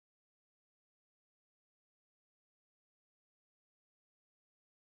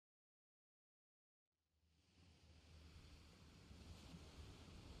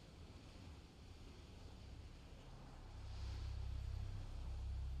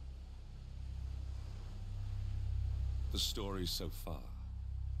The story so far.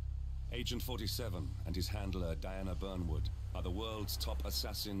 Agent 47 and his handler Diana Burnwood are the world's top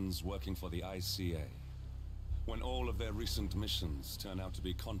assassins working for the ICA. When all of their recent missions turn out to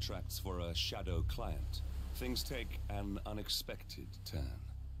be contracts for a shadow client, things take an unexpected turn.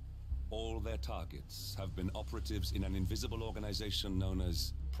 All their targets have been operatives in an invisible organization known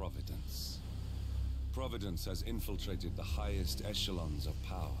as Providence. Providence has infiltrated the highest echelons of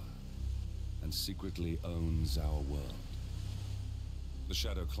power and secretly owns our world. The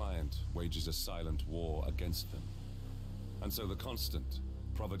shadow client wages a silent war against them. And so the Constant,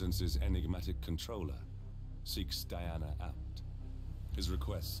 Providence's enigmatic controller, seeks Diana out. His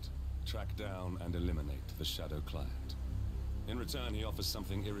request: track down and eliminate the shadow client. In return, he offers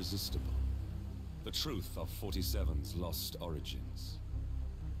something irresistible: the truth of 47's lost origins.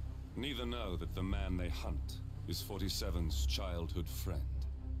 Neither know that the man they hunt is 47's childhood friend.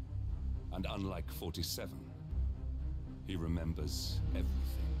 And unlike 47, he remembers everything.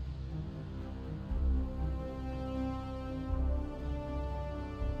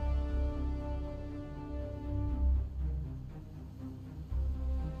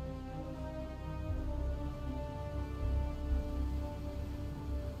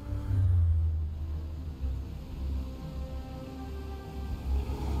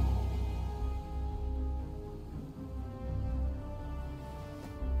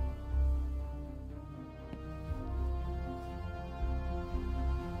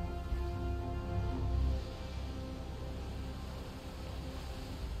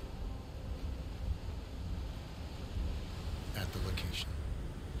 At the location.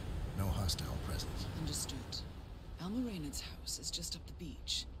 No hostile presence. Understood. Alma Reynard's house is just up the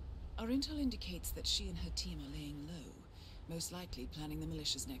beach. Our intel indicates that she and her team are laying low, most likely planning the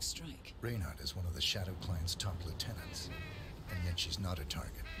militia's next strike. Reynard is one of the Shadow Client's top lieutenants, and yet she's not a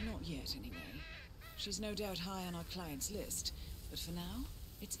target. Not yet, anyway. She's no doubt high on our client's list, but for now,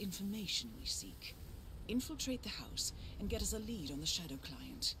 it's information we seek. Infiltrate the house and get us a lead on the Shadow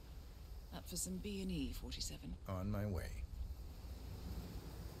Client. Up for some B&E, 47. On my way.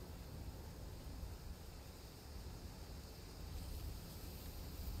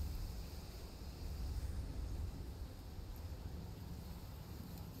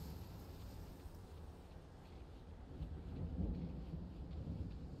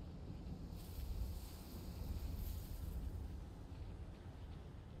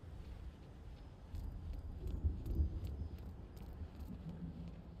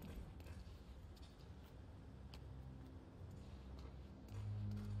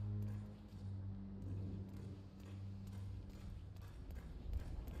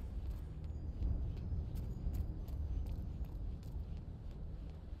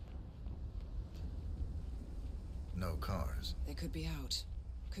 No cars. They could be out.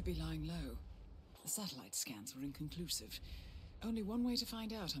 Could be lying low. The satellite scans were inconclusive. Only one way to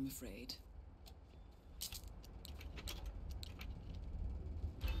find out, I'm afraid.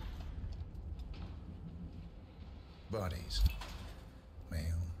 Bodies. Male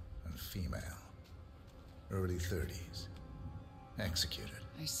and female. Early 30s. Executed.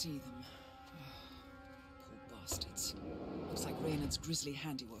 I see them. Poor bastards. Looks like Reynard's grisly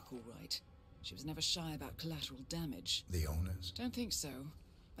handiwork, all right. She was never shy about collateral damage. The owners? Don't think so.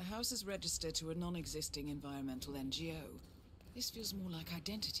 The house is registered to a non-existing environmental NGO. This feels more like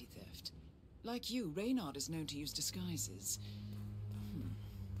identity theft. Like you, Reynard is known to use disguises.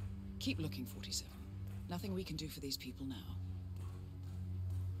 Keep looking, 47. Nothing we can do for these people now.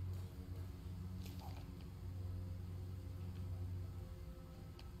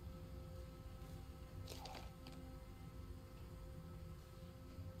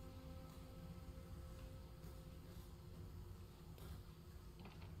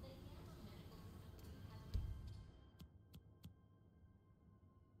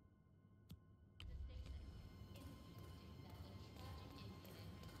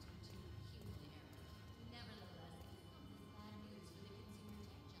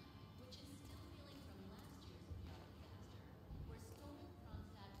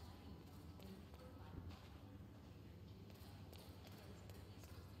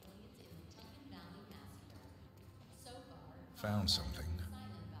 Found something.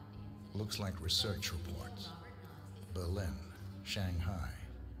 Looks like research reports. Berlin, Shanghai.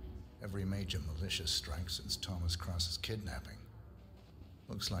 Every major malicious strike since Thomas Cross's kidnapping.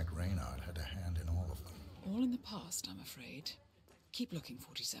 Looks like Reynard had a hand in all of them. All in the past, I'm afraid. Keep looking,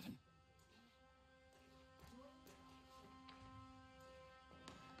 47.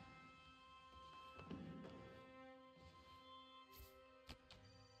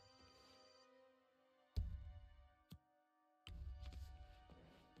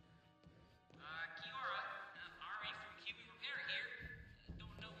 Kiora, Ari from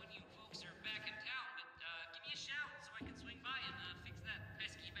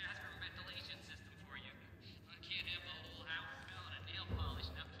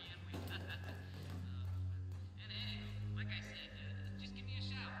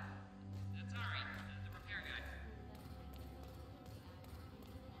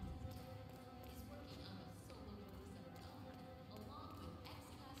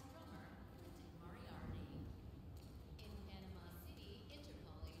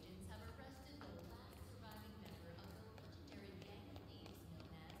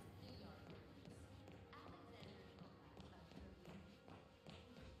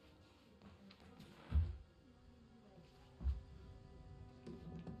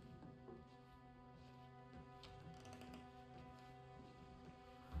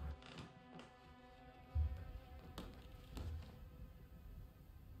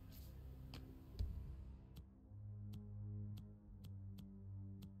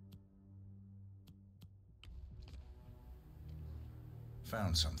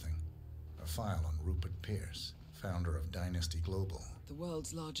Found something. A file on Rupert Pierce, founder of Dynasty Global. The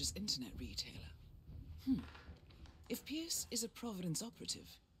world's largest internet retailer. If Pierce is a Providence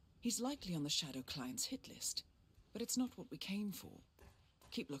operative, he's likely on the Shadow Client's hit list. But it's not what we came for.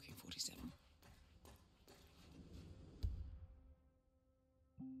 Keep looking, 47.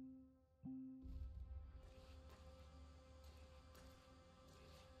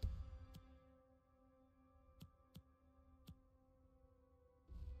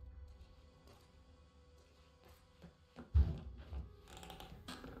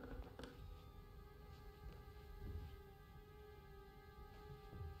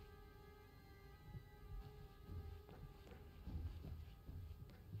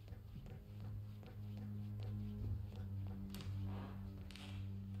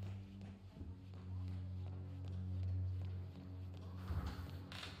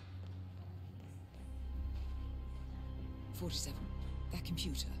 That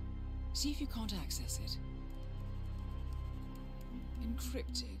computer. See if you can't access it.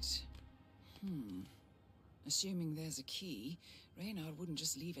 Encrypted. Assuming there's a key, Reynard wouldn't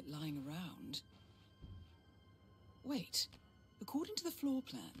just leave it lying around. Wait. According to the floor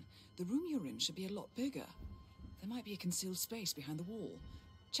plan, the room you're in should be a lot bigger. There might be a concealed space behind the wall.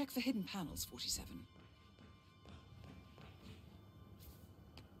 Check for hidden panels, 47.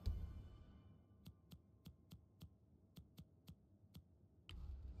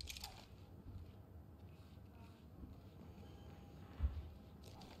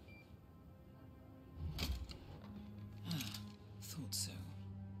 Thought so.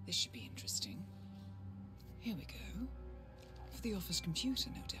 This should be interesting. Here we go. For the office computer,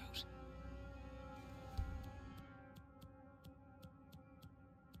 no doubt.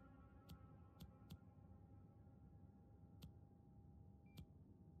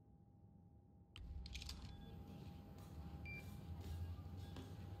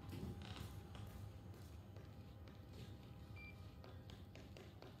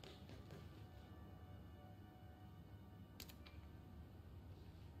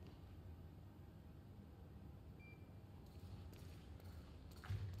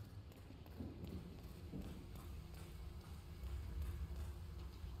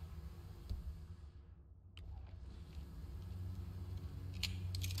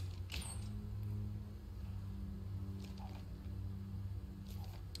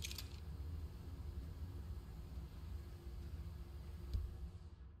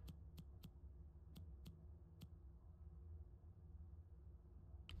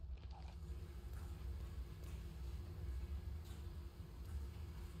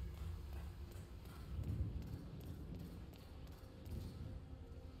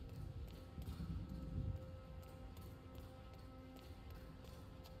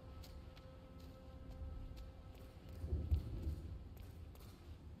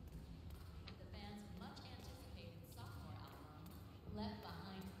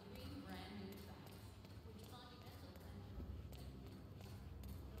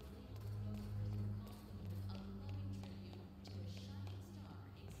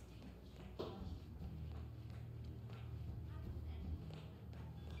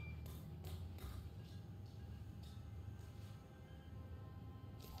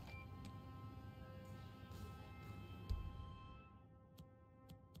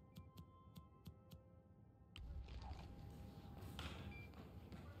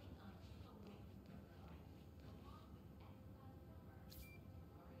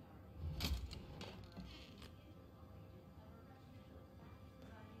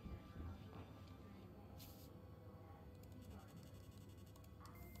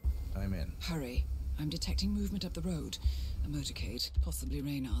 I'm in. Hurry. I'm detecting movement up the road. A motorcade, possibly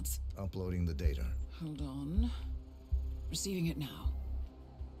Reynard's. Uploading the data. Hold on. Receiving it now.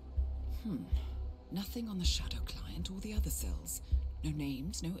 Nothing on the Shadow Client or the other cells. No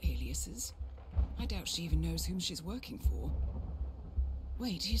names, no aliases. I doubt she even knows whom she's working for.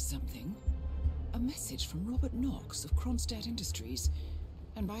 Wait, here's something. A message from Robert Knox of Kronstadt Industries.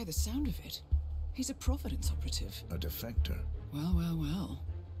 And by the sound of it, he's a Providence operative. A defector. Well, well, well.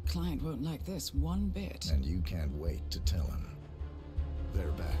 Client won't like this one bit. And you can't wait to tell him.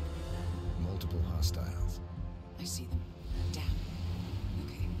 They're back. Multiple hostiles. I see them. Damn.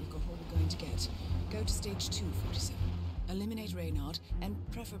 Okay, we've got what we're going to get. Go to stage 2, 47. Eliminate Reynard, and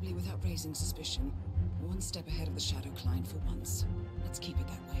preferably without raising suspicion. One step ahead of the Shadow Client for once. Let's keep it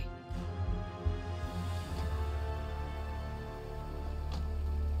that way.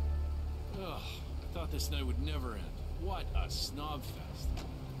 Ugh, I thought this night would never end. What a snob fest.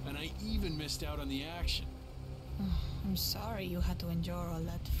 And I even missed out on the action. I'm sorry you had to endure all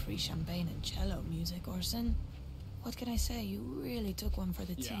that free champagne and cello music, Orson. What can I say? You really took one for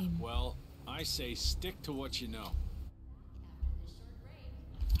the team. Well, I say stick to what you know.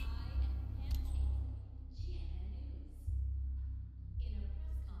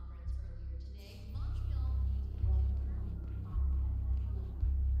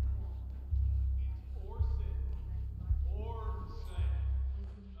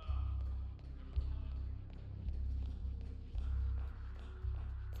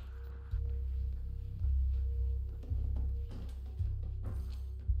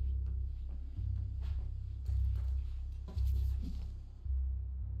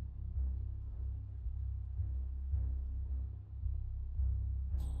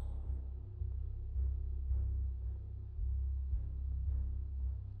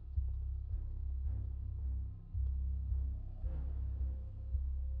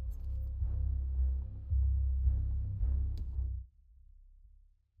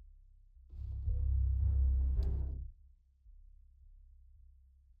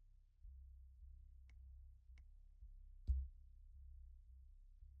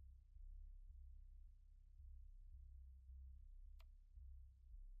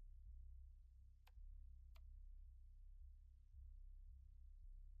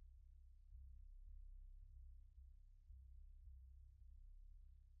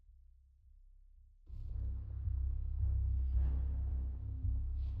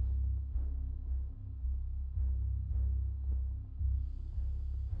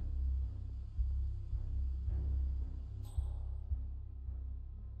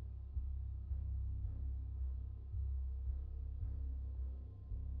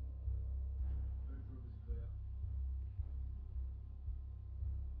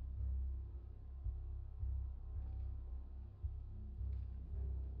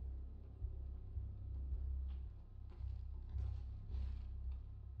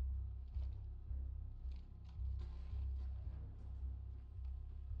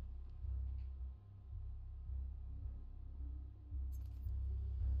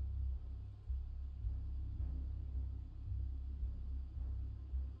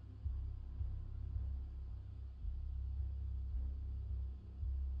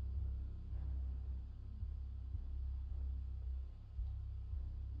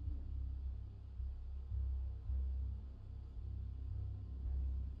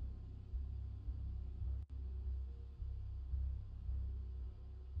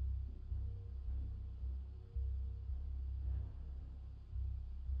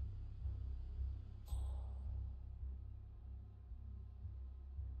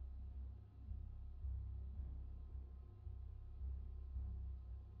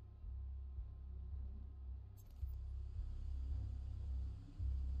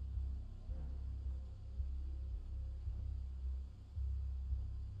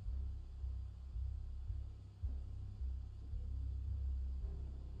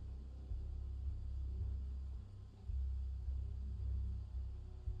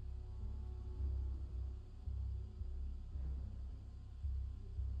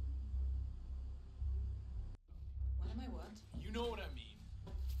 You know what I mean.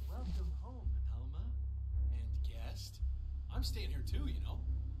 Welcome home, Alma. And guest. I'm staying here too, you know.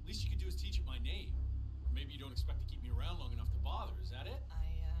 Least you can do is teach it my name. Or maybe you don't expect to keep me around long enough to bother, is that it? I,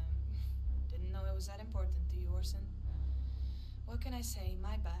 didn't know it was that important to you, Orson. What can I say?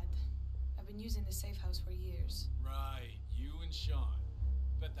 My bad. I've been using the safe house for years. Right, you and Sean.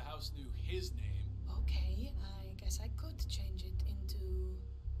 Bet the house knew his name. Okay, I guess I could change it into...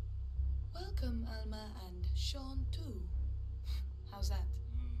 Welcome, Alma, and Sean too. How's that?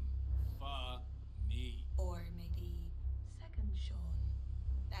 Funny. Or maybe second Sean.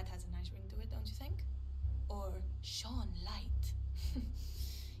 That has a nice ring to it, don't you think? Or Sean Light.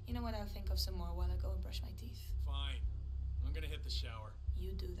 You know what? I'll think of some more while I go and brush my teeth. Fine. I'm gonna hit the shower.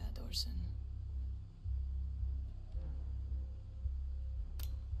 You do that, Orson.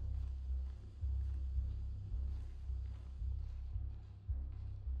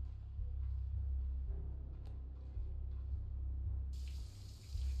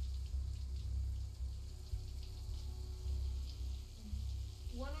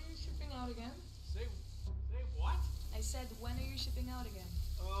 When are you shipping out again? Say what? I said, when are you shipping out again?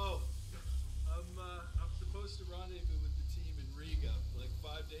 Oh, I'm supposed to rendezvous with the team in Riga, like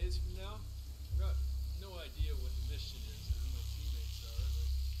 5 days from now. I've got no idea what the mission is or who my teammates are. Like,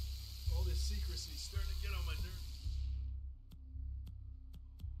 all this secrecy's starting to get on my nerves.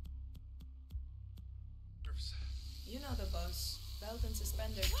 You know the boss. Belt and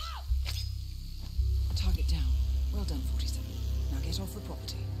suspenders. Target down. Well done, 47. Now get off the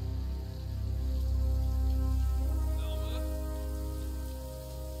property.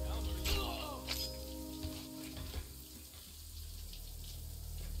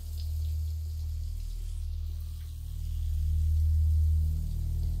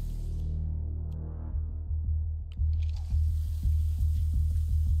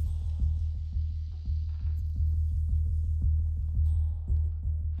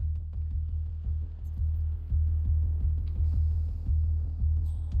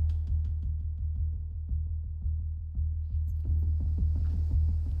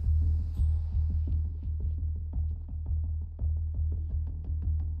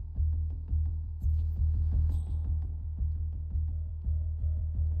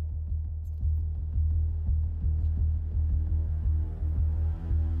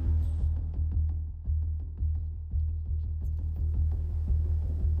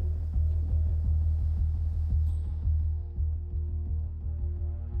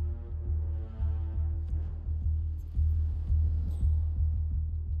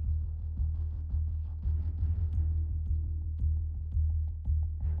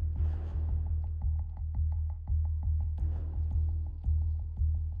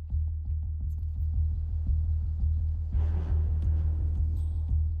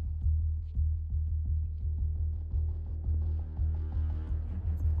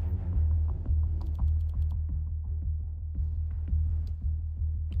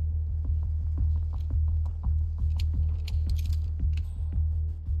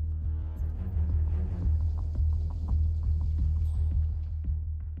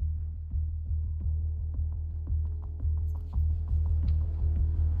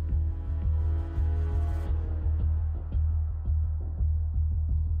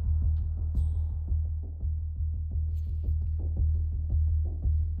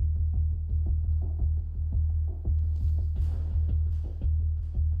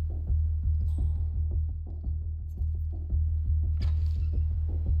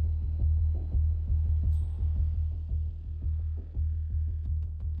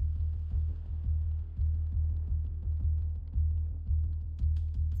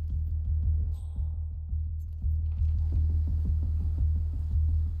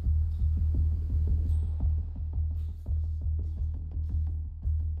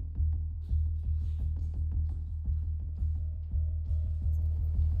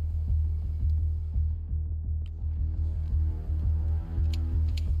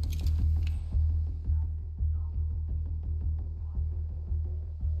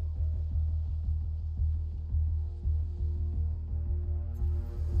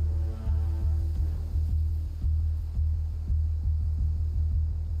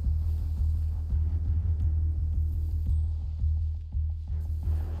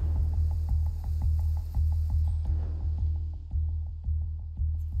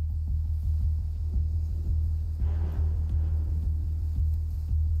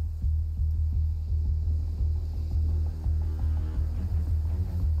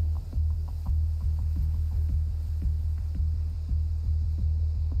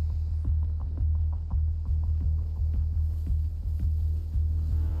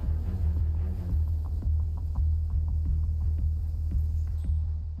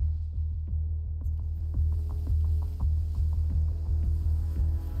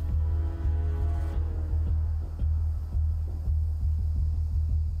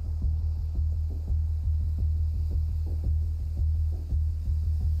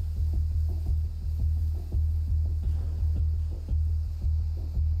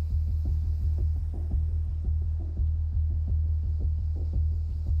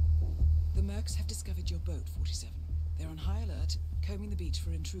 Mercs have discovered your boat, 47. They're on high alert, combing the beach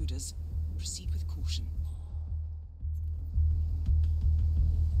for intruders. Proceed with caution.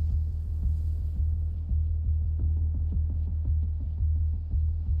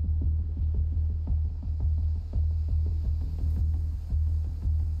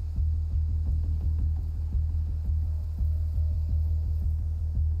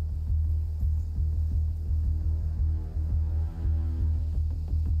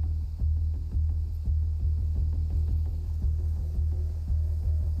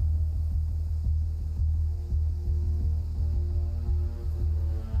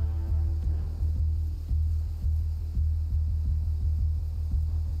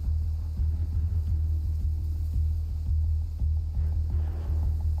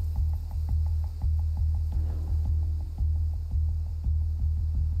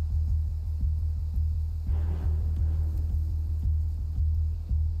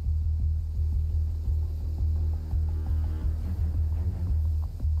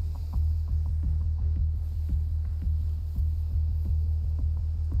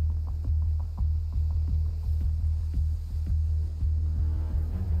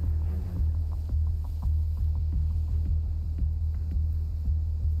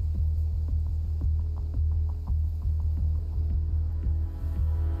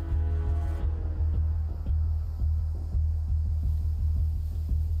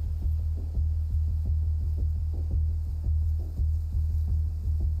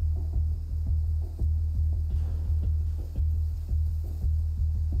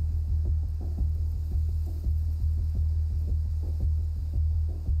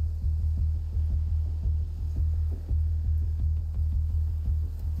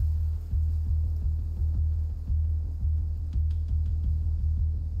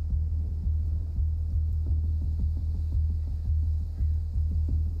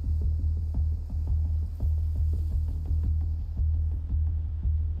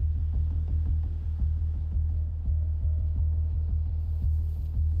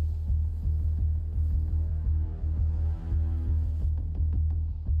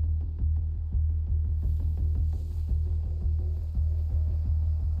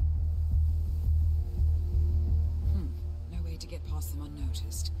 Them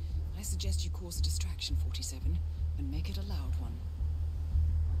unnoticed. I suggest you cause a distraction, 47, and make it a loud one.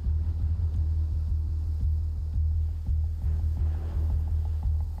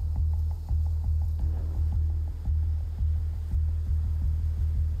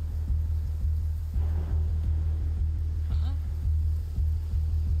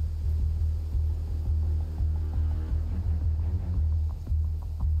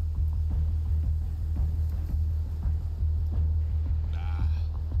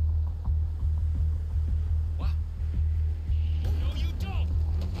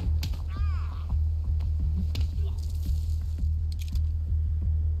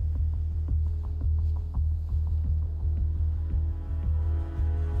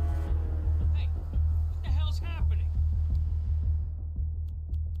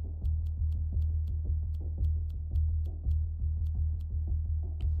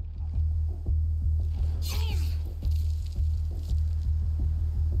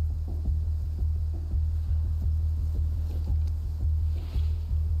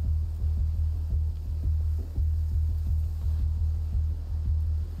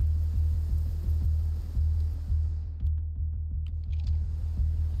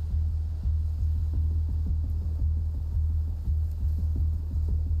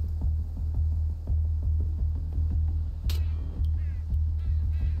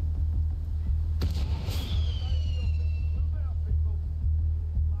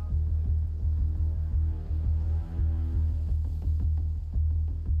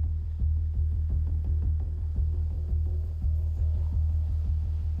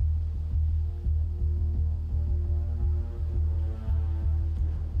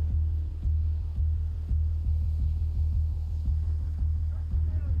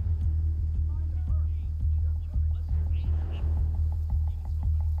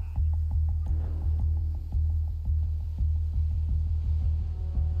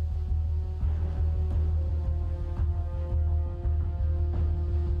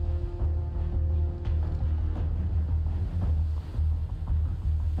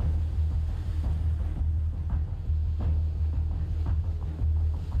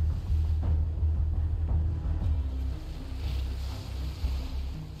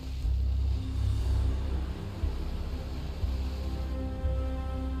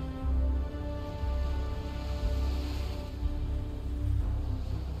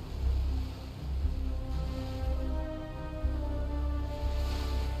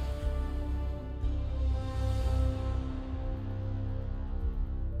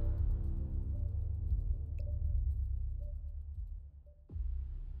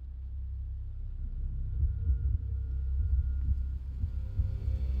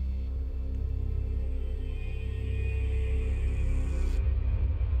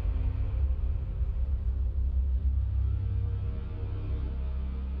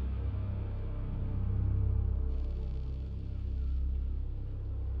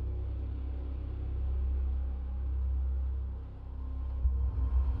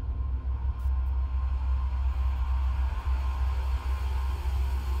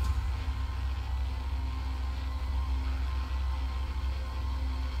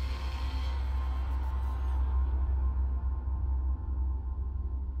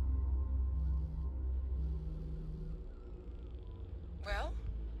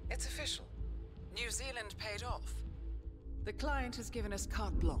 It's official. New Zealand paid off. The client has given us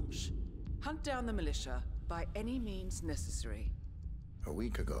carte blanche. Hunt down the militia by any means necessary. A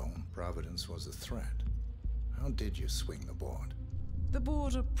week ago, Providence was a threat. How did you swing the board? The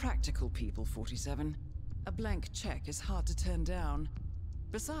board are practical people, 47. A blank check is hard to turn down.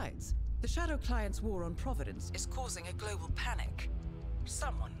 Besides, the Shadow Client's war on Providence is causing a global panic.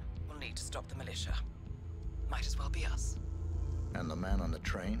 Someone will need to stop the militia. Might as well be us. And the man on the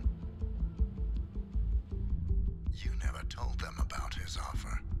train? You never told them about his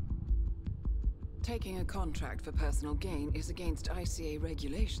offer. Taking a contract for personal gain is against ICA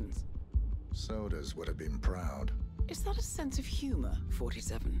regulations. Sodas would have been proud. Is that a sense of humor,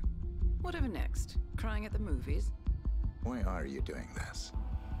 47? Whatever next? Crying at the movies? Why are you doing this?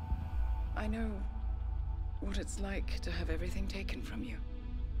 I know what it's like to have everything taken from you.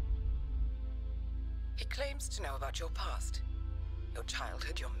 He claims to know about your past. Your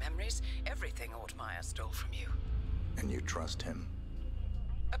childhood, your memories, everything Ortmeyer stole from you. And you trust him?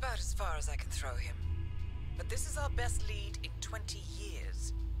 About as far as I can throw him. But this is our best lead in 20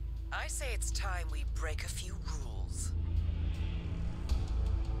 years. I say it's time we break a few rules.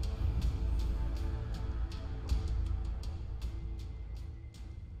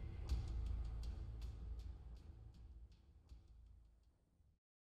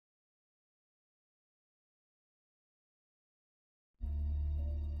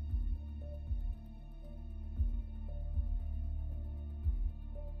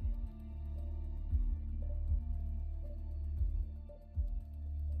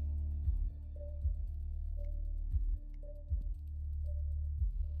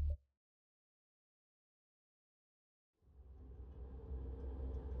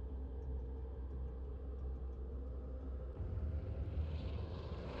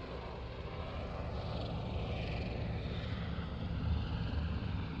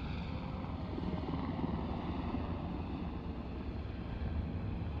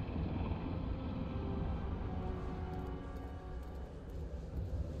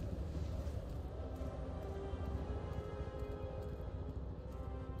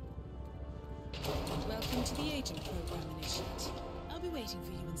 Welcome to the Agent Program, Initiate. I'll be waiting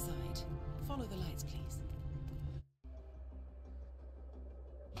for you inside. Follow the lights, please.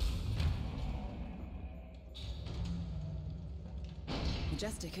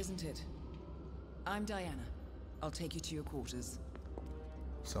 Majestic, isn't it? I'm Diana. I'll take you to your quarters.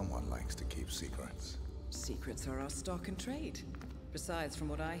 Someone likes to keep secrets. Secrets are our stock and trade. Besides, from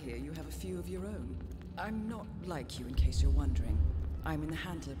what I hear, you have a few of your own. I'm not like you, in case you're wondering. I'm in the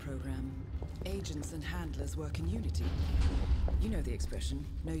Handler program. Agents and handlers work in unity. You know the expression,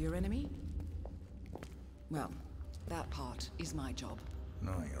 know your enemy? Well, that part is my job.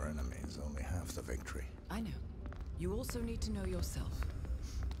 Knowing your enemy is only half the victory. I know. You also need to know yourself.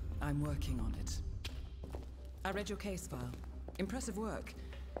 I'm working on it. I read your case file. Impressive work.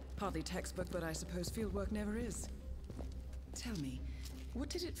 Hardly textbook, but I suppose fieldwork never is. Tell me, what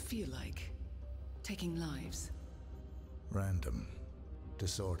did it feel like, taking lives? Random.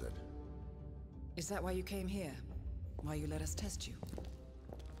 Disordered. Is that why you came here? Why you let us test you?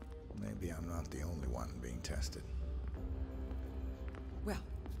 Maybe I'm not the only one being tested. Well,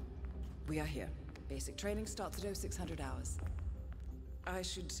 we are here. Basic training starts at 0600 hours. I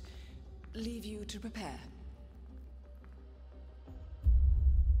should leave you to prepare.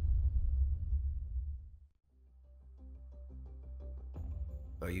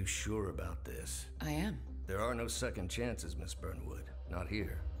 Are you sure about this? I am. There are no second chances, Miss Burnwood. Not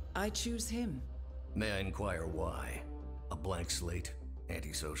here. I choose him. May I inquire why? A blank slate?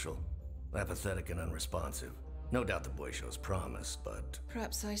 Antisocial? Apathetic and unresponsive? No doubt the boy shows promise, but...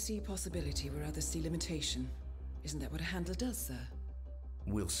 Perhaps I see possibility where others see limitation. Isn't that what a handler does, sir?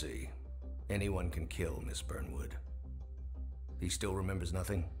 We'll see. Anyone can kill Miss Burnwood. He still remembers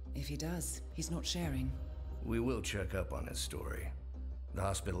nothing? If he does, he's not sharing. We will check up on his story. The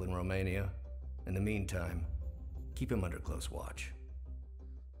hospital in Romania. In the meantime, keep him under close watch.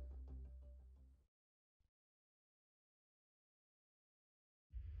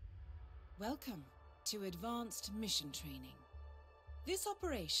 Welcome to Advanced Mission Training. This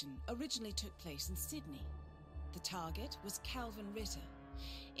operation originally took place in Sydney. The target was Calvin Ritter,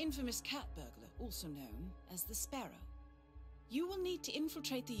 infamous cat burglar, also known as the Sparrow. You will need to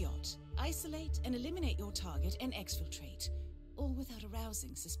infiltrate the yacht, isolate and eliminate your target, and exfiltrate, all without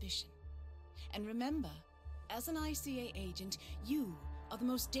arousing suspicion. And remember, as an ICA agent, you are the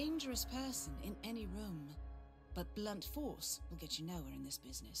most dangerous person in any room. But blunt force will get you nowhere in this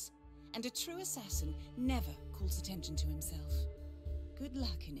business. And a true assassin never calls attention to himself. Good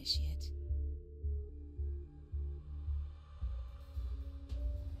luck, Initiate.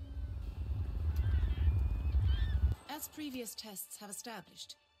 As previous tests have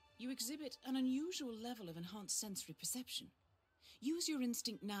established, you exhibit an unusual level of enhanced sensory perception. Use your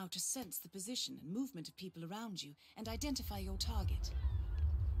instinct now to sense the position and movement of people around you and identify your target.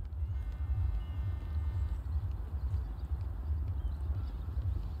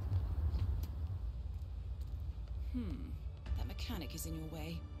 That mechanic is in your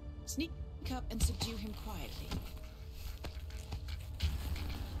way. Sneak up and subdue him quietly.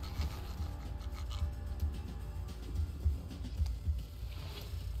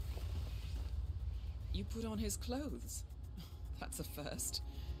 You put on his clothes. That's a first.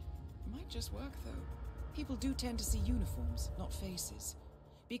 Might just work, though. People do tend to see uniforms, not faces.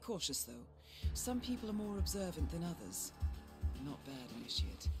 Be cautious, though. Some people are more observant than others. Not bad,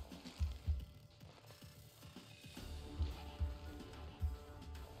 initiate.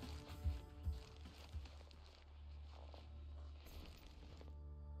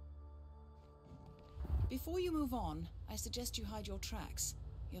 Before you move on, I suggest you hide your tracks.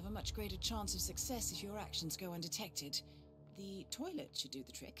 You have a much greater chance of success if your actions go undetected. The toilet should do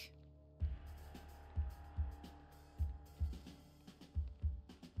the trick.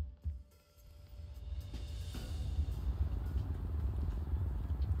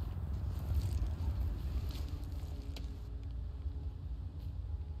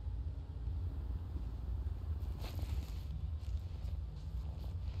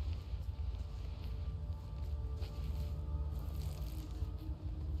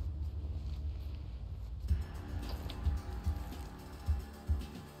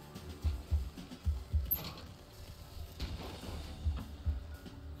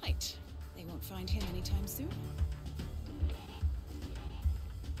 They won't find him anytime soon.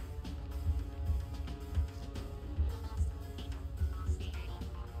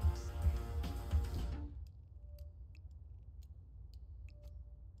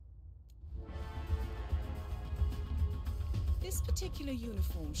 This particular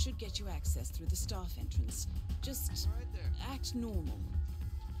uniform should get you access through the staff entrance. Just act normal.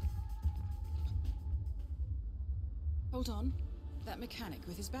 Hold on. That mechanic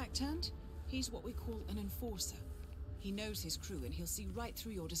with his back turned? He's what we call an enforcer. He knows his crew and he'll see right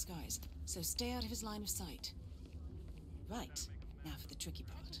through your disguise, so stay out of his line of sight. Right, now for the tricky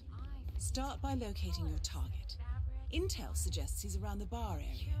part. Start by locating your target. Intel suggests he's around the bar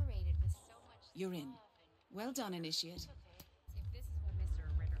area. You're in. Well done, Initiate. If this is what Mr.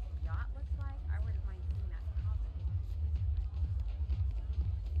 Ritter's yacht looks like, I wouldn't mind seeing that complicated.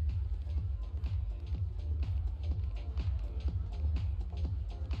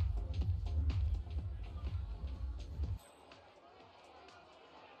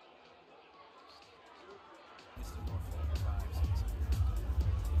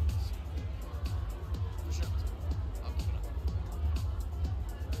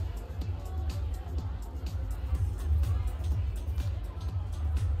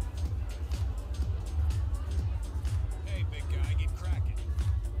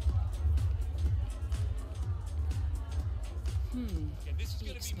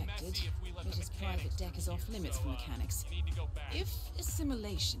 But his private deck is off limits for mechanics. If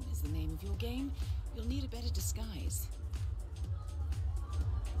assimilation is the name of your game, you'll need a better disguise.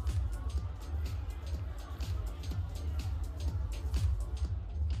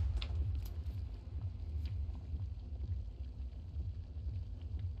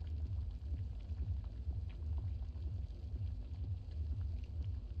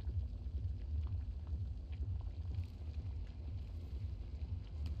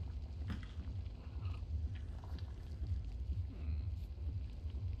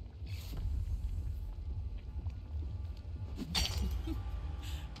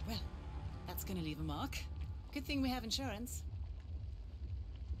 Gonna leave a mark. Good thing we have insurance.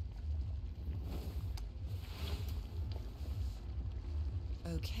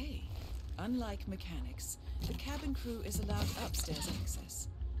 Okay. Unlike mechanics, the cabin crew is allowed upstairs access.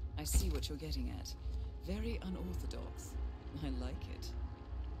 I see what you're getting at. Very unorthodox. I like it.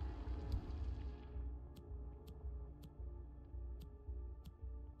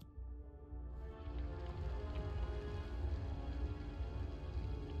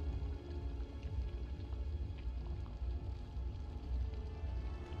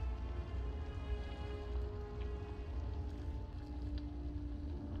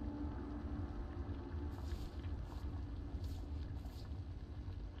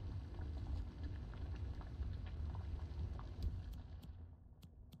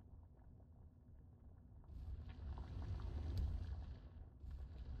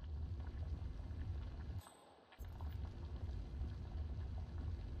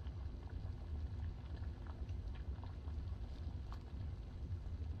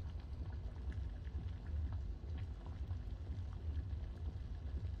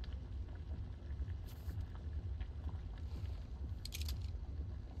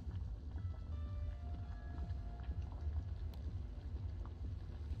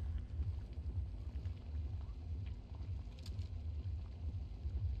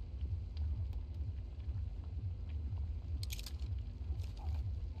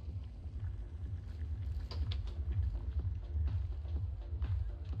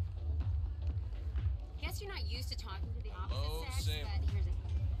 guess you're not used to talking to the opposite Oh, sex, Sam. but here's a...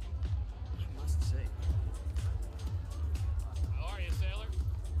 I must say. How are you, sailor?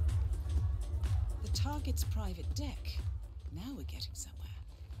 The target's private deck. Now we're getting somewhere.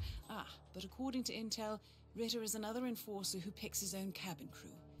 Ah, but according to intel, Ritter is another enforcer who picks his own cabin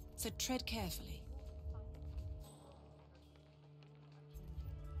crew. So tread carefully.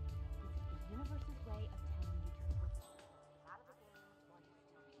 This is the universe's way of telling you to quit. Out of the game while you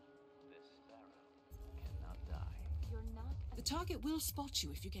still can. This sparrow cannot die. You're not a The target will spot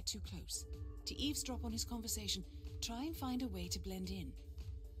you if you get too close. To eavesdrop on his conversation, try and find a way to blend in.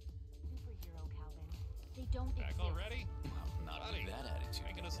 superhero, Calvin. They don't Back exist. already? Well, not Buddy, with that attitude.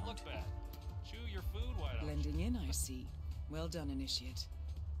 making they us don't. look bad. Chew your food, why don't you? Blending in, I see. Well done, Initiate.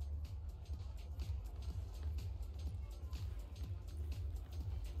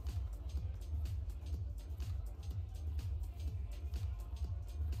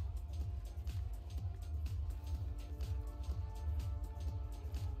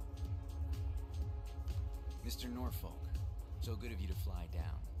 Mr. Norfolk, so good of you to fly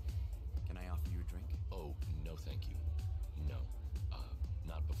down. Can I offer you a drink? Oh, no thank you. No.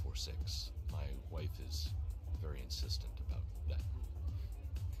 Not before 6. My wife is very insistent about that rule.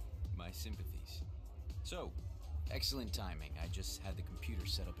 My sympathies. So, excellent timing. I just had the computer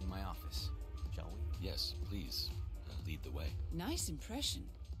set up in my office. Shall we? Yes, please. Lead the way. Nice impression.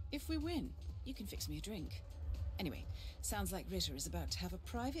 If we win, you can fix me a drink. Anyway, sounds like Ritter is about to have a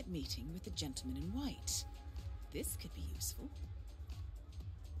private meeting with the gentleman in white. This could be useful.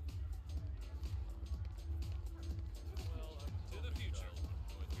 Well, to the future.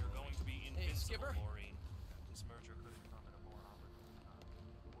 If you're going to be invincible, Skipper. Maureen, this merger couldn't come at a more opportune time.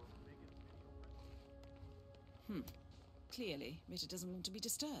 Clearly, Ritter doesn't want to be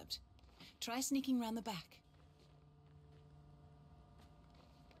disturbed. Try sneaking round the back.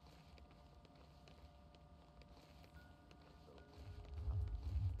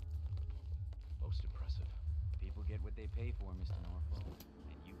 Most impressive. People get what they pay for, Mr. Norfolk.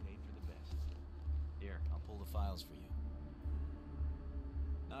 And you paid for the best. Here, I'll pull the files for you.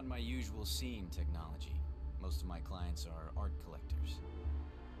 Not my usual scene technology. Most of my clients are art collectors.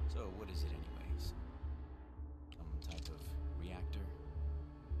 So, what is it anyways? Some type of reactor?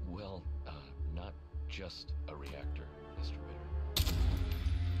 Well, not just a reactor, Mr. Ritter.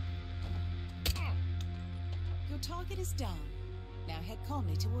 Your target is down. Now head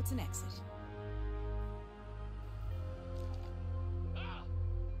calmly towards an exit.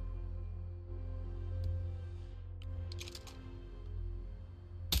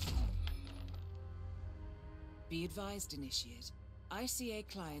 Be advised, Initiate. ICA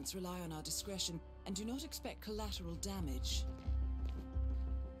clients rely on our discretion and do not expect collateral damage.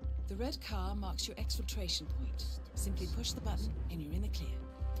 The red car marks your exfiltration point. Simply push the button and you're in the clear.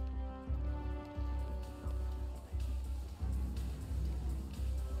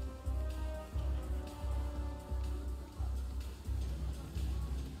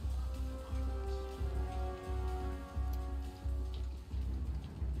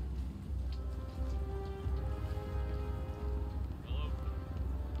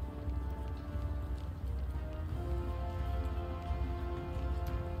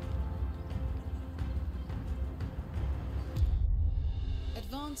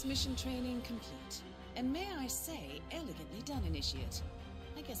 Advanced mission training complete. And may I say, elegantly done, Initiate.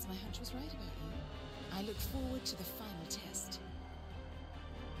 I guess my hunch was right about you. I look forward to the final test.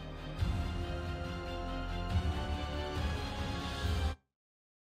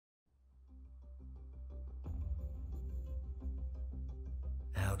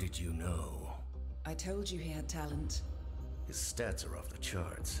 How did you know? I told you he had talent. His stats are off the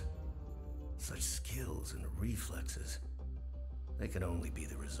charts. Such skills and reflexes. They can only be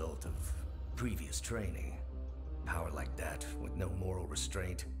the result of previous training. Power like that, with no moral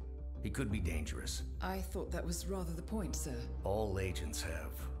restraint, he could be dangerous. I thought that was rather the point, sir. All agents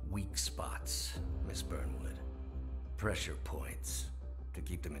have weak spots, Miss Burnwood. Pressure points to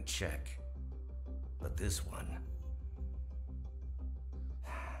keep them in check. But this one...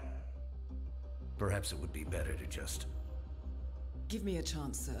 Perhaps it would be better to just... Give me a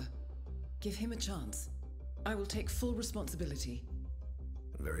chance, sir. Give him a chance. I will take full responsibility.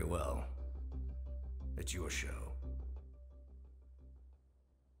 Very well. It's your show.